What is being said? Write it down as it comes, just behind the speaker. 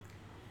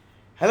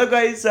Hello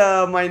guys,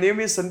 my name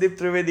is Sandeep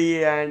Trivedi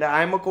and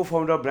I am a को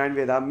founder of brand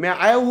वेदा। मैं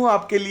आया हूँ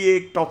आपके लिए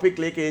एक टॉपिक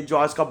लेके जो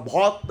आज का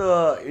बहुत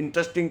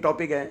इंटरेस्टिंग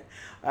टॉपिक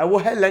है। वो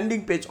है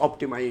landing page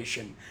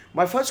optimisation.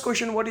 My first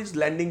question, what is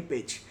landing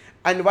page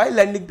and why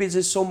landing page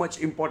is so much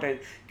important?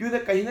 क्योंकि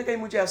कहीं ना कहीं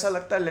मुझे ऐसा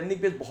लगता है लैंडिंग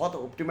पेज बहुत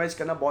ऑप्टिमाइज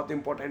करना बहुत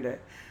इंपॉर्टेंट है।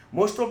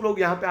 मोस्ट ऑफ लोग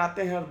यहाँ पे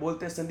आते हैं और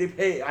बोलते हैं संदीप,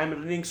 हे I am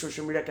running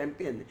social media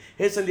campaign,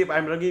 hey Sandeep I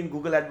am running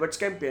Google AdWords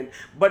campaign,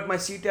 but my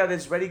CTR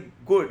is very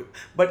good,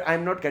 but I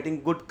am not getting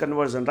good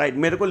conversion, right?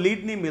 मेरे को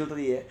लीड नहीं मिल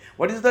रही है।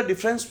 What is the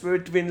difference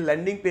between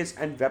landing page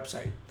and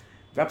website?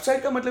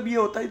 Website का मतलब ये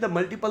होता है the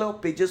multiple of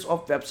pages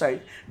of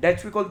website,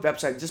 that's we call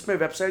website. जिसमें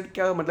वेबसाइट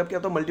क्या मतलब, क्या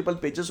तो मल्टीपल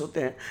पेजेस होते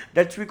हैं,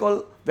 दैट्स वी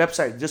कॉल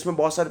वेबसाइट, जिसमें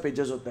बहुत सारे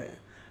पेजेस होते हैं।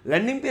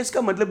 लैंडिंग पेज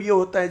का मतलब ये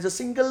होता है जो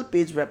सिंगल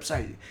पेज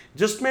वेबसाइट,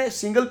 जिसमें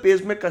सिंगल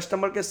पेज में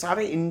कस्टमर के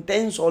सारे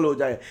इंटेंट सॉल्व हो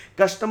जाए,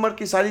 कस्टमर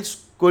की सारी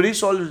क्वेरी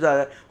सॉल्व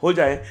हो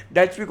जाए,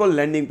 that's we call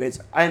landing page.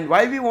 And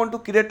why we want to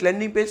create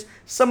landing page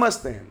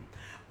समझते हैं।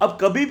 अब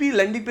कभी भी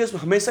लैंडिंग पेज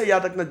हमेशा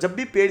याद रखना, जब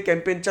भी पेड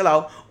कैंपेन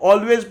चलाओ,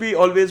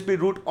 always be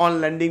root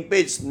on landing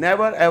page,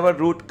 never ever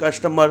root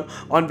customer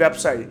on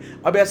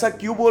website. अब ऐसा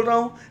क्यों बोल रहा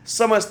हूँ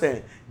समझते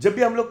हैं। जब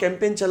भी हम लोग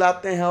कैंपेन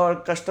चलाते हैं और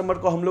कस्टमर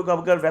को हम लोग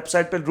अगर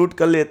वेबसाइट पर रूट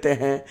कर लेते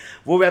हैं,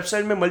 वो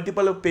वेबसाइट में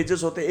मल्टीपल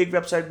पेजेस होते हैं, एक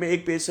वेबसाइट में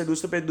एक पेज से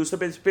दूसरे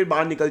पेज फिर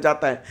बाहर निकल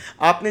जाता है।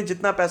 आपने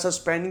जितना पैसा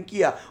स्पेंड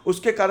किया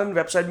उसके कारण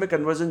वेबसाइट में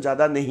कन्वर्जन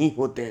ज़्यादा नहीं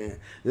होते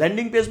हैं।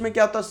 लैंडिंग पेज में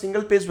क्या होता है,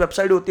 सिंगल पेज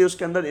वेबसाइट होती है,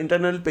 उसके अंदर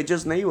इंटरनल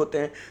पेजेस नहीं होते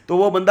हैं। तो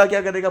वो बंदा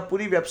क्या करेगा,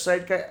 पूरी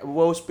वेबसाइट का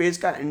वो उस पेज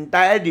का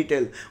एंटायर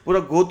डिटेल पूरा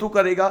गो थ्रू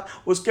करेगा,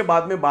 उसके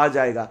बाद में बाहर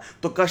जाएगा।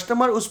 तो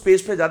कस्टमर उस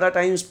पेज पे ज़्यादा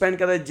टाइम स्पेंड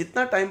करे,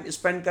 जितना टाइम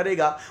स्पेंड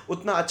करेगा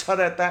उतना अच्छा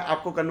रहता है,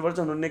 आपको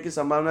कन्वर्जन होने की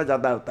संभावना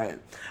ज़्यादा होता है।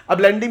 अब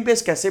लैंडिंग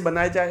पेज कैसे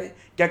बनाया जाए,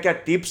 क्या क्या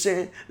टिप्स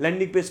हैं,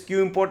 लैंडिंग पेज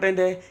क्यों इंपॉर्टेंट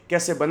है,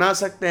 कैसे बना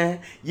सकते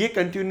हैं, ये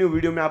कंटिन्यू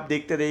वीडियो में आप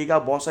देखते रहिएगा,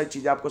 बहुत सारी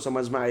चीज़ें आपको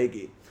समझ में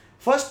आएगी।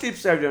 फर्स्ट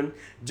टिप्स एवरीवन,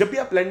 जब भी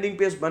आप लैंडिंग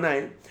पेज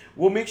बनाएं,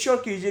 वो मेक श्योर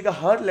कीजिएगा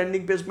हर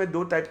लैंडिंग पेज में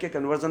दो टाइप के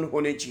कन्वर्जन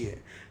होने चाहिए।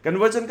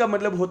 कन्वर्जन का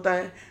मतलब होता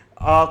है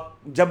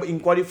जब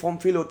इंक्वायरी फॉर्म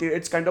फिल होती है,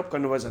 इट्स काइंड ऑफ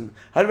कन्वर्जन।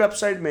 हर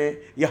वेबसाइट में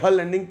या हर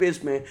लैंडिंग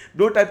पेज में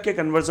दो टाइप के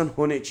कन्वर्जन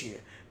होने चाहिए।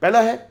 पहला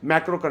है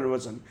मैक्रो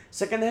कन्वर्जन,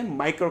 सेकंड है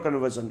माइक्रो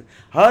कन्वर्जन।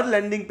 हर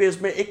लैंडिंग पेज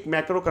में एक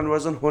मैक्रो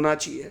कन्वर्जन होना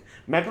चाहिए।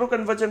 मैक्रो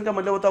कन्वर्जन का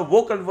मतलब होता है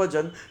वो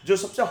कन्वर्जन जो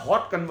सबसे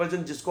हॉट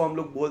कन्वर्जन, जिसको हम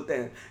लोग बोलते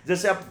हैं।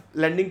 जैसे आप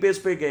लैंडिंग पेज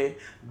पे गए,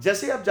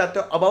 जैसे ही आप जाते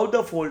हो अबाउट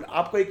द फोल्ड,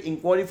 आपको एक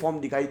इंक्वायरी फॉर्म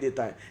दिखाई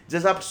देता है।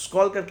 जैसे आप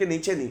स्क्रॉल करके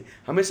नीचे नहीं,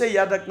 हमेशा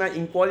याद रखना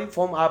इंक्वायरी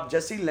फॉर्म आप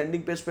जैसे ही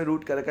लैंडिंग पेज पे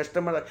रूट करें,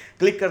 कस्टमर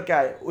क्लिक करके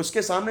आए,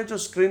 उसके सामने जो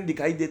स्क्रीन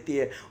दिखाई देती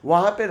है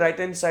वहां पे राइट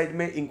हैंड साइड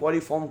में इंक्वायरी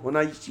फॉर्म होना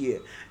ही चाहिए।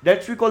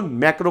 That's we call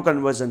macro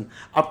conversion.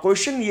 अब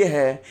क्वेश्चन ये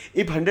है,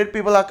 if 100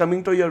 people are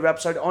coming to your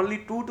website, only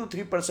 2 to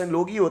 3%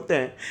 लोग ही होते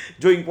हैं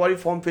जो इंक्वायरी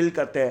फॉर्म फिल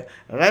करते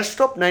हैं।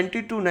 Rest of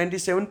 90 to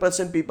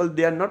 97% people,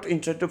 they are not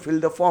interested to fill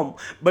the form,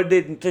 but they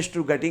interest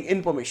to getting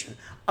information.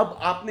 अब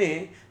आपने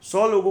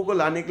 100 लोगों को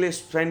लाने के लिए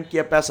स्पेंड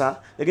किया पैसा,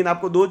 लेकिन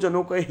आपको 2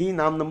 जनों का ही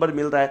नाम नंबर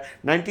मिल रहा है।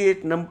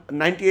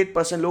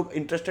 98% लोग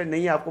इंटरेस्टेड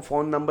नहीं है आपको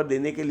फ़ोन नंबर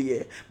देने के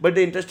लिए, but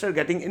they interested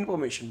getting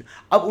information.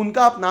 अब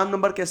उनका आप नाम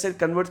नंबर कैसे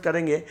कन्वर्ट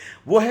करेंगे,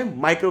 वो है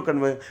माइक्रो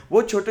कन्वर्ट।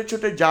 वो छोटे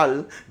छोटे जाल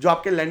जो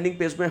आपके लैंडिंग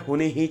पेज में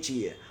होने ही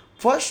चाहिए।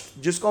 फर्स्ट,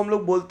 जिसको हम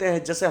लोग बोलते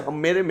हैं, जैसे हम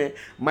मेरे में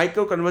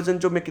माइक्रो कन्वर्जन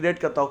जो मैं क्रिएट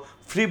करता हूँ,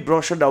 फ्री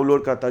ब्रोशर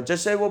डाउनलोड करता हूँ।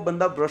 जैसे वो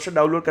बंदा ब्रोशर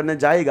डाउनलोड करने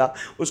जाएगा,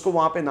 उसको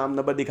वहाँ पे नाम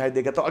नंबर दिखाई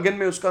देगा, तो अगेन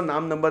मैं उसका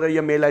नाम नंबर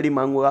या mail ID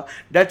मांगूंगा।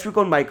 That's we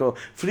call micro.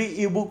 Free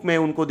E book मैं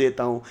उनको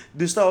देता हूँ,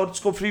 दूसरा और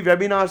उसको फ्री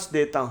वेबिनार्स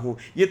देता हूँ।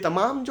 ये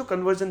तमाम जो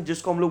कन्वर्जन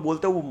जिसको हम लोग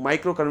बोलते हैं वो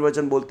माइक्रो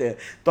कन्वर्जन बोलते हैं।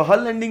 तो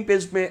हर लैंडिंग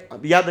पेज में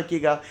याद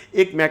रखिएगा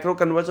एक मैक्रो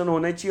कन्वर्जन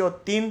होना चाहिए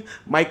और 3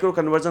 माइक्रो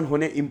कन्वर्जन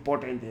होने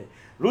इंपॉर्टेंट है।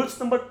 रूल्स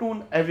नंबर 2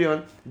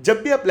 एवरीवन,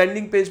 जब भी आप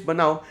लैंडिंग पेज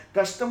बनाओ,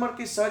 कस्टमर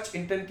की सर्च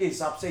इंटेंट के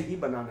हिसाब से ही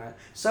बनाना है।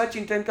 सर्च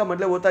इंटेंट का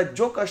मतलब होता है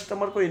जो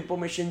कस्टमर को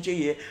इंफॉर्मेशन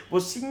चाहिए वो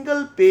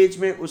सिंगल पेज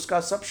में उसका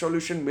सब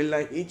सॉल्यूशन मिलना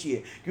ही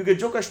चाहिए। क्योंकि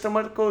जो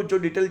कस्टमर को जो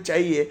डिटेल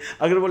चाहिए,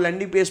 अगर वो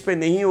लैंडिंग पेज पे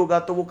नहीं होगा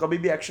तो वो कभी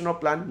भी एक्शन और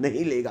प्लान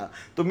नहीं लेगा।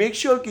 तो मेक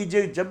श्योर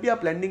कीजिए जब भी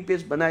आप लैंडिंग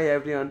पेज बनाए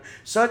एवरीवन,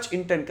 सर्च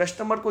इंटेंट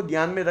कस्टमर को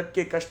ध्यान में रख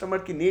के, कस्टमर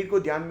की नीड को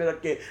ध्यान में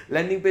रख के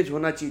लैंडिंग पेज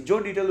होना चाहिए। जो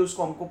डिटेल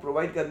उसको हमको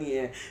प्रोवाइड करनी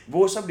है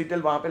वो सब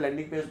डिटेल वहां पे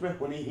लैंडिंग पेज में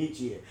होनी ही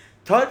चाहिए।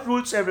 थर्ड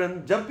रूल्स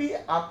एवरीवन, जब भी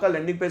आपका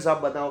लैंडिंग पेज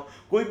आप बनाओ,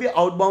 कोई भी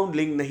आउटबाउंड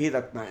लिंक नहीं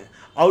रखना है।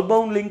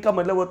 आउटबाउंड लिंक का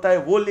मतलब होता है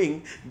वो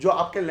लिंक जो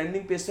आपके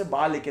लैंडिंग पेज से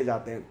बाहर लेके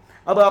जाते हैं।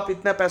 अब आप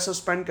इतना पैसा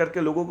स्पेंड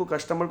करके लोगों को,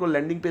 कस्टमर को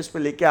लैंडिंग पेज पे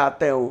लेके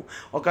आते हो,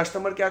 और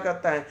कस्टमर क्या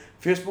करता है,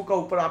 फेसबुक का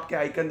ऊपर आपके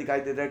आइकन दिखाई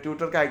देते हैं,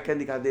 ट्विटर का आइकन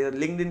दिखाई देते हैं,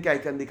 लिंक्डइन के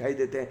आइकन दिखाई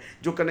देते हैं,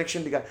 जो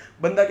कनेक्शन दिखा,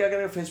 बंदा क्या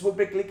करेगा, फेसबुक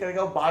पे क्लिक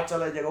करेगा, वो बाहर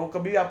चला जाएगा, वो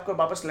कभी आपको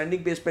वापस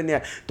लैंडिंग पेज पे नहीं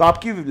आए। तो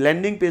आपकी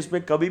लैंडिंग पेज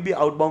में कभी भी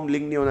आउटबाउंड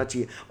लिंक नहीं होना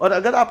चाहिए। और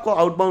अगर आपको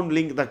आउटबाउंड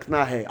लिंक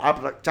रखना है,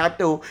 आप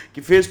चाहते हो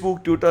कि Facebook,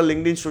 Twitter,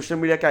 LinkedIn, social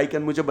media के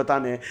आइकन मुझे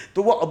बताने हैं,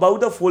 तो वो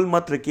अबाउट द फोल्ड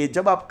मत रखिए।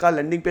 जब आपका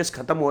लैंडिंग पेज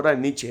खत्म हो रहा है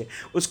नीचे,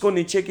 उसको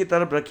नीचे की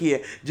तरफ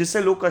रखिए, जिससे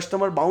लोग,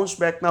 कस्टमर बाउंस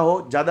बैक ना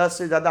हो, ज़्यादा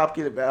से ज़्यादा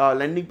आपकी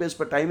लैंडिंग पेज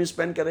पर टाइम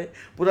स्पेंड करें,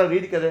 पूरा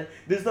रीड करें।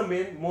 This is the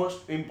main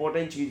most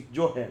important चीज़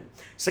जो है।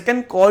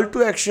 सेकंड, कॉल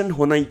टू एक्शन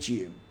होना ही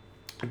चाहिए।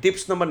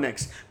 Tips number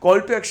next, call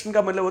to action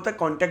का मतलब होता है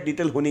कॉन्टैक्ट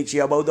डिटेल होनी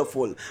चाहिए अबाउट द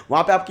फोन।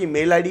 वहाँ पे आपकी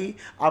मेल आईडी,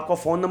 आपका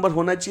फ़ोन नंबर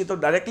होना चाहिए, तो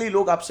डायरेक्टली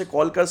लोग आपसे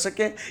कॉल कर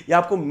सकें या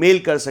आपको मेल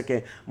कर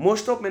सकें।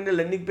 मोस्ट ऑफ मैंने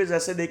लैंडिंग पेज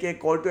ऐसे देखे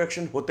कॉल टू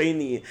एक्शन होता ही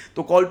नहीं है,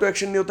 तो कॉल टू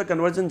एक्शन नहीं होता,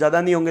 कन्वर्जन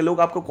ज़्यादा नहीं होंगे, लोग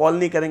आपको कॉल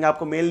नहीं करेंगे,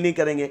 आपको मेल नहीं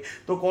करेंगे,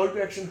 तो कॉल टू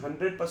एक्शन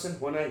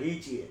 100% होना ही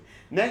चाहिए।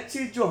 नेक्स्ट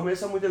चीज़ जो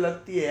हमेशा मुझे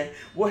लगती है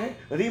वो है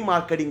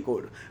रीमार्केटिंग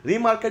कोड।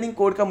 रीमार्केटिंग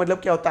कोड का मतलब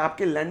क्या होता है,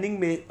 आपके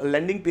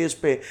लैंडिंग पेज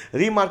पे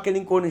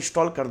रीमार्केटिंग कोड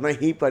इंस्टॉल करना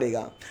ही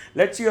पड़ेगा।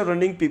 Let's see you are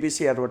running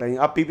PPC advertising,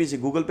 आप पीपीसी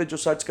गूगल पे जो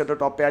सर्च करते हो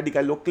टॉप पे ऐड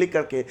दिखाई, लोग क्लिक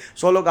करके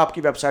 100 लोग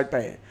आपकी वेबसाइट पे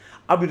है।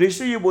 अब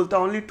रजिस्टर ये बोलता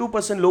है ओनली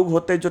 2% लोग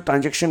होते हैं जो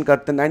ट्रांजेक्शन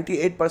करते हैं,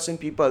 98%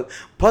 पीपल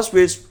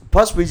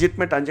फर्स्ट विजिट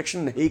में ट्रांजेक्शन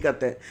नहीं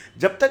करते हैं।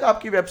 जब तक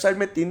आपकी वेबसाइट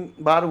में 3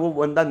 बार वो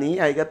बंदा नहीं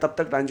आएगा तब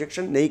तक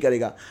ट्रांजेक्शन नहीं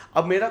करेगा।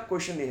 अब मेरा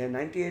क्वेश्चन ये है,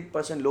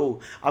 98%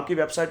 लोग आपकी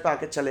वेबसाइट पर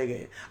आके चले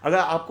गए, अगर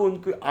आपको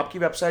उनकी आपकी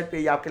वेबसाइट पे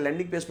या आपके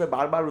लैंडिंग पेज पे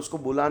बार बार उसको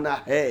बुलाना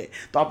है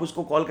तो आप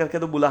उसको कॉल करके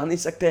तो बुला नहीं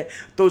सकते,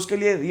 तो उसके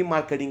लिए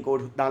रीमार्केटिंग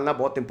कोड डालना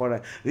बहुत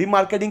इंपॉर्टेंट है।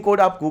 रीमार्केटिंग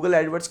कोड आप गूगल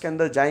एडवर्ड्स के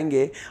अंदर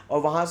जाएंगे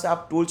और वहाँ से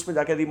आप टूल्स में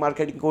जाकर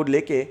रीमार्केटिंग कोड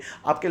लेके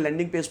आपके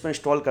लैंडिंग पेज पर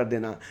इंस्टॉल कर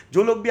देना।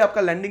 जो लोग भी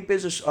आपका लैंडिंग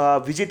पेज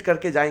विजिट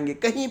करके जाएंगे,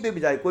 कहीं पे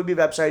भी जाए, कोई भी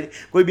वेबसाइट,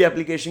 कोई भी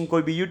एप्लीकेशन,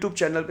 कोई भी यूट्यूब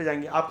चैनल पे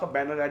जाएंगे, आपका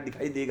बैनर ऐड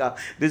दिखाई देगा।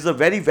 This is a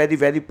very very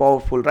very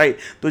powerful, right.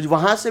 तो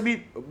वहाँ से भी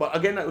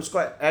अगेन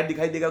उसको ऐड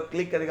दिखाई देगा,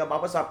 क्लिक करेगा,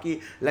 वापस आपकी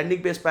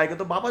लैंडिंग पेज पे आएगा,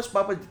 तो वापस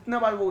जितना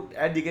बार वो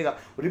ऐड दिखेगा,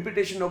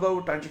 रिपीटेशन होगा, वो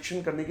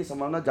ट्रांजेक्शन करने की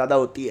संभावना ज़्यादा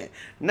होती है।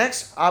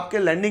 नेक्स्ट, आपके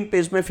लैंडिंग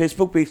पेज में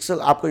फेसबुक पिक्सल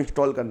आपको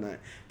इंस्टॉल करना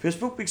है।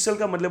 फेसबुक पिक्सल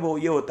का मतलब वो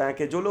ये होता है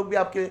कि जो लोग भी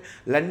आपके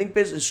लैंडिंग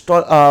पेज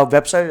इंस्टॉल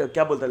वेबसाइट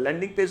क्या बोलते हैं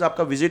लैंडिंग पेज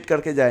आपका विजिट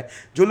करके जाए,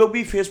 जो लोग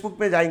भी फेसबुक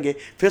में जाएंगे,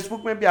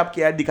 फेसबुक में भी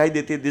आपकी ऐड दिखाई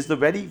देती है। This the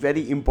very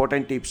very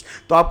important tips.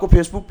 तो आपको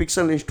फेसबुक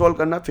पिक्सल इंस्टॉल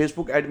करना,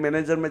 फेसबुक एड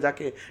मैनेजर में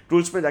जाके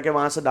टूल्स में जाके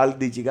वहाँ से डाल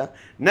दीजिएगा।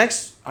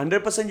 नेक्स्ट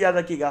 100% याद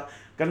रखिएगा,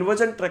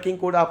 कन्वर्जन ट्रैकिंग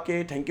कोड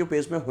आपके थैंक यू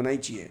पेज में होना ही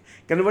चाहिए।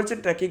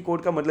 कन्वर्जन ट्रैकिंग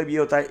कोड का मतलब ये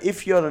होता है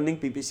if you are running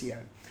PPC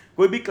add,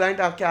 कोई भी क्लाइंट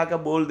आके आकर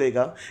बोल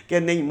देगा कि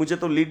नहीं मुझे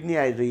तो लीड नहीं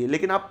आ रही है,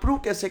 लेकिन आप प्रूव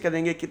कैसे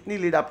करेंगे कितनी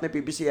लीड आपने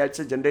पीपीसी ऐड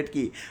से जनरेट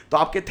की, तो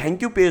आपके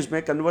थैंक यू पेज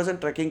में कन्वर्जन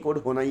ट्रैकिंग कोड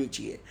होना ही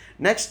चाहिए।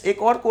 नेक्स्ट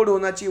एक और कोड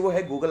होना चाहिए, वो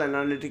है गूगल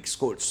एनालिटिक्स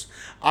कोड्स।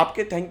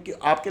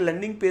 आपके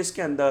लैंडिंग पेज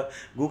के अंदर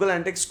गूगल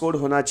एनालिटिक्स कोड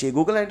होना चाहिए।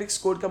 गूगल एनालिटिक्स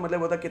कोड का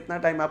मतलब होता है कितना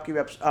टाइम आपकी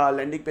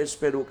लैंडिंग पेज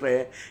पे रुक रहे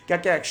हैं, क्या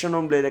क्या एक्शन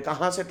हम ले रहे हैं,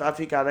 कहाँ से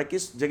ट्रैफिक आ रहा है,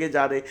 किस जगह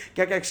जा रहे हैं,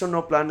 क्या क्या एक्शन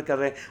हम प्लान कर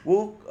रहे हैं,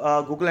 वो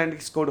गूगल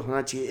एनालिटिक्स कोड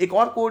होना चाहिए। एक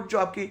और कोड जो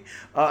आपकी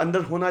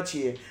अंदर होना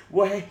चाहिए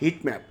वो है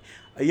हीट मैप,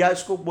 या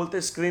इसको बोलते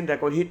हैं स्क्रीन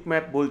रिकॉर्ड, हीट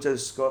मैप बोलते हैं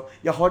इसको,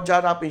 या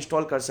हॉटजार आप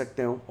इंस्टॉल कर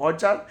सकते हो।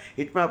 हॉटजार,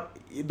 हीट मैप,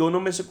 दोनों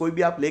में से कोई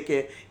भी आप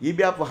लेके ये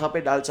भी आप वहाँ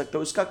पे डाल सकते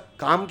हो। इसका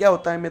काम क्या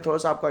होता है मैं थोड़ा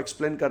सा आपको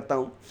एक्सप्लेन करता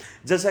हूँ।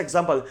 जैसे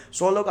एग्जांपल,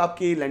 100 लोग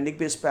आपकी लैंडिंग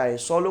पेज पे आए,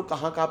 100 लोग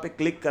कहाँ कहाँ पे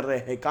क्लिक कर रहे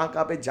हैं, कहाँ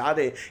कहाँ पे जा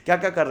रहे हैं, क्या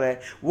क्या कर रहे हैं,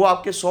 वो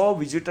आपके 100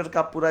 विजिटर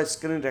का पूरा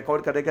स्क्रीन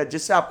रिकॉर्ड करेगा,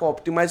 जिससे आपको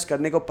ऑप्टिमाइज़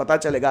करने को पता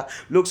चलेगा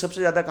लोग सबसे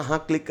ज़्यादा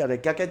कहाँ क्लिक कर रहे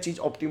हैं, क्या क्या चीज़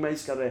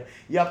ऑप्टिमाइज़ कर रहे हैं।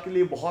 ये आपके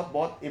लिए बहुत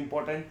बहुत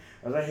इंपॉर्टेंट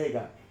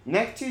रहेगा।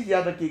 नेक्स्ट चीज़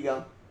याद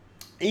रखिएगा,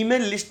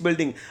 ईमेल लिस्ट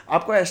बिल्डिंग।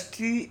 आपको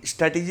ऐसी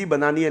स्ट्रैटेजी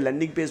बनानी है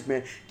लैंडिंग पेज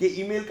में कि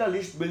ईमेल का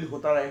लिस्ट बिल्ड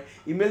होता रहे।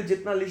 ईमेल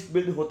जितना लिस्ट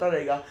बिल्ड होता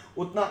रहेगा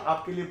उतना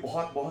आपके लिए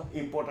बहुत बहुत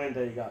इंपॉर्टेंट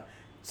रहेगा।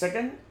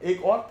 सेकंड,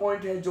 एक और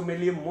पॉइंट है जो मेरे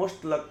लिए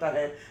मोस्ट लगता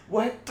है, वो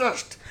है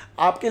ट्रस्ट।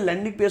 आपके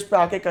लैंडिंग पेज पे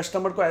आके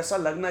कस्टमर को ऐसा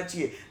लगना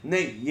चाहिए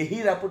नहीं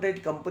यही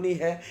रेपुटेड कंपनी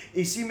है,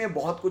 इसी में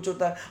बहुत कुछ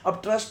होता है।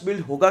 अब ट्रस्ट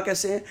बिल्ड होगा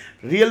कैसे?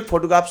 रियल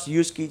फोटोग्राफ्स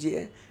यूज़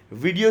कीजिए,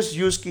 वीडियोस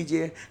यूज़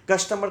कीजिए,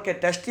 कस्टमर के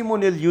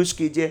टेस्टिमोनियल यूज़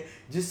कीजिए,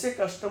 जिससे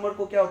कस्टमर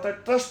को क्या होता है,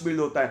 ट्रस्ट बिल्ड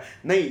होता है।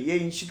 नहीं ये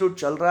इंस्टीट्यूट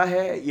चल रहा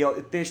है, ये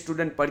इतने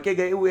स्टूडेंट पढ़ के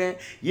गए हुए हैं,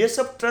 ये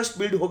सब ट्रस्ट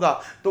बिल्ड होगा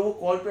तो वो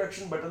कॉल टू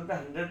एक्शन बटन पे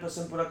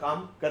 100% पूरा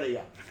काम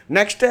करेगा।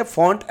 नेक्स्ट है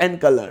फॉन्ट एंड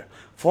कलर।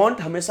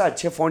 फॉन्ट हमेशा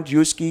अच्छे फॉन्ट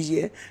यूज़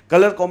कीजिए,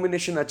 कलर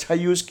कॉम्बिनेशन अच्छा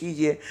यूज़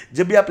कीजिए।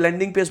 जब भी आप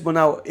लैंडिंग पेज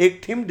बनाओ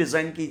एक थीम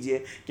डिज़ाइन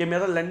कीजिए कि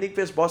मेरा लैंडिंग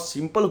पेज बहुत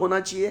सिंपल होना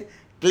चाहिए,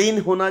 क्लीन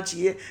होना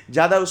चाहिए,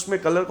 ज़्यादा उसमें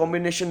कलर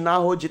कॉम्बिनेशन ना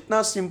हो।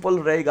 जितना सिंपल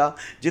रहेगा,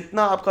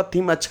 जितना आपका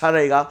थीम अच्छा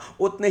रहेगा,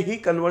 उतने ही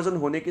कन्वर्जन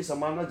होने की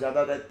संभावना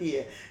ज़्यादा रहती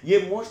है।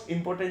 ये मोस्ट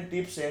इंपॉर्टेंट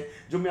टिप्स है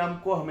जो मैं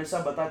आपको हमेशा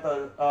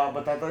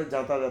बताता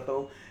जाता रहता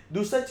हूँ।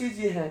 दूसरा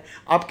चीज़ ये है,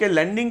 आपके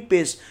लैंडिंग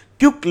पेज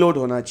क्विक लोड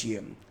होना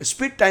चाहिए।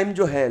 स्पीड टाइम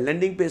जो है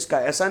लैंडिंग पेज का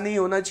ऐसा नहीं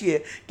होना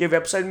चाहिए कि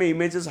वेबसाइट में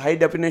इमेजेस हाई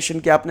डेफिनेशन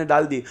की आपने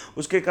डाल दी,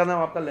 उसके कारण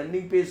आपका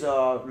लैंडिंग पेज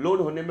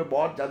लोड होने में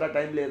बहुत ज़्यादा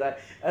टाइम ले रहा है,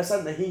 ऐसा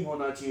नहीं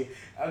होना चाहिए।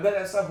 अगर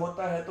ऐसा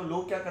होता है तो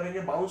लोग क्या करेंगे,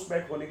 बाउंस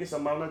बैक होने की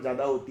संभावना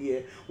ज़्यादा होती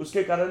है।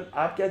 उसके कारण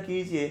आप क्या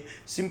कीजिए,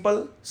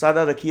 सिंपल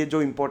सादा रखिए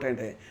जो इंपॉर्टेंट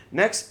है।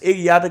 नेक्स्ट एक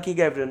याद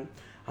रखिएगा एवरीवन,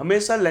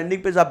 हमेशा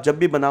लैंडिंग पेज आप जब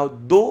भी बनाओ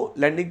 2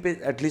 लैंडिंग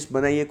पेज एटलीस्ट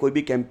बनाइए कोई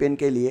भी कैंपेन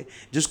के लिए,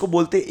 जिसको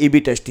बोलते हैं A B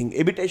testing.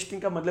 A B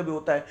testing का मतलब ये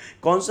होता है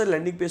कौन से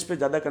लैंडिंग पेज पे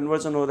ज़्यादा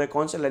कन्वर्जन हो रहा है,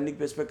 कौन से लैंडिंग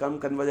पेज पे कम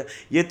कन्वर्जन।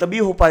 ये तभी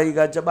हो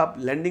पाएगा जब आप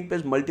लैंडिंग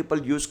पेज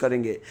मल्टीपल यूज़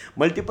करेंगे।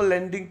 मल्टीपल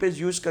लैंडिंग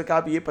पेज यूज़ करके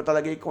आप ये पता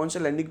लगे कौन से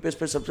लैंडिंग पेज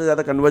पे सबसे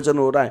ज़्यादा कन्वर्जन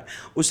हो रहा है,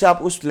 उससे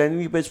आप उस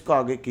लैंडिंग पेज को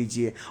आगे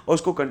कीजिए और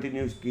उसको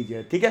कंटिन्यू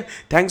कीजिए। ठीक है,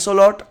 thanks a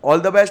lot, all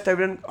the best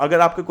everyone. अगर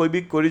आपके कोई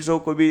भी क्वेरीज हो,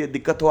 कोई भी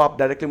दिक्कत हो, आप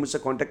डायरेक्टली मुझसे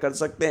कॉन्टैक्ट कर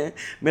सकते हैं।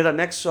 मेरा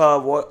नेक्स्ट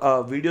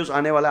वीडियोस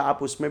आने वाला है,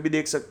 आप उसमें भी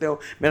देख सकते हो।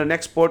 मेरा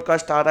नेक्स्ट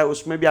पॉडकास्ट आ रहा है,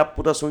 उसमें भी आप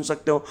पूरा सुन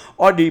सकते हो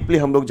और डीपली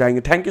हम लोग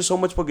जाएंगे। Thank you so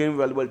much for giving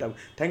valuable time.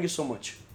 Thank you so much.